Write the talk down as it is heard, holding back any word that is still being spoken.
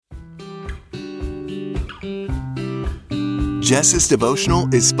Jess's devotional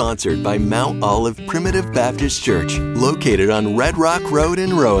is sponsored by Mount Olive Primitive Baptist Church, located on Red Rock Road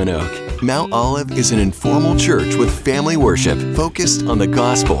in Roanoke. Mount Olive is an informal church with family worship focused on the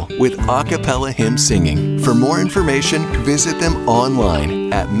gospel with a cappella hymn singing. For more information, visit them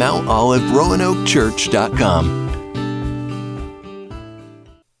online at mountoliveroanokechurch.com.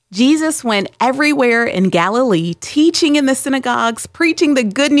 Jesus went everywhere in Galilee, teaching in the synagogues, preaching the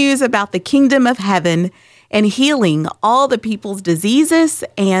good news about the kingdom of heaven, and healing all the people's diseases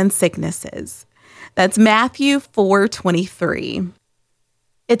and sicknesses. That's Matthew 4:23.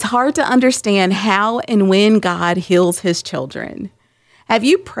 It's hard to understand how and when God heals his children. Have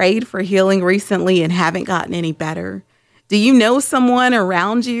you prayed for healing recently and haven't gotten any better? Do you know someone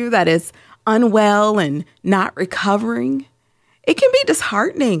around you that is unwell and not recovering? It can be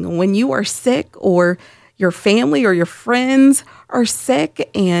disheartening when you are sick or your family or your friends are sick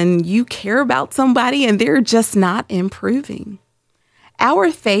and you care about somebody and they're just not improving.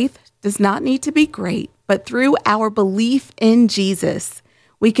 Our faith does not need to be great, but through our belief in Jesus,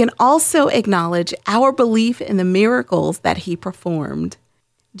 we can also acknowledge our belief in the miracles that he performed.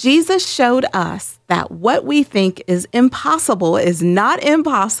 Jesus showed us that what we think is impossible is not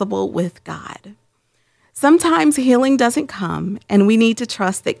impossible with God. Sometimes healing doesn't come, and we need to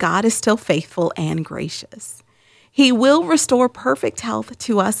trust that God is still faithful and gracious. He will restore perfect health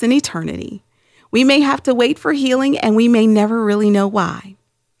to us in eternity. We may have to wait for healing, and we may never really know why.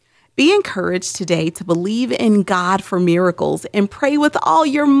 Be encouraged today to believe in God for miracles and pray with all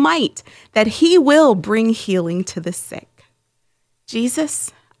your might that he will bring healing to the sick.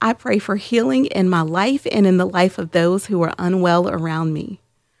 Jesus, I pray for healing in my life and in the life of those who are unwell around me.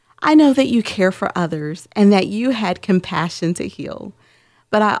 I know that you care for others and that you had compassion to heal,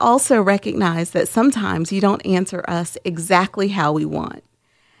 but I also recognize that sometimes you don't answer us exactly how we want.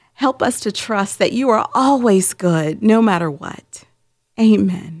 Help us to trust that you are always good, no matter what.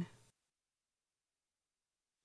 Amen.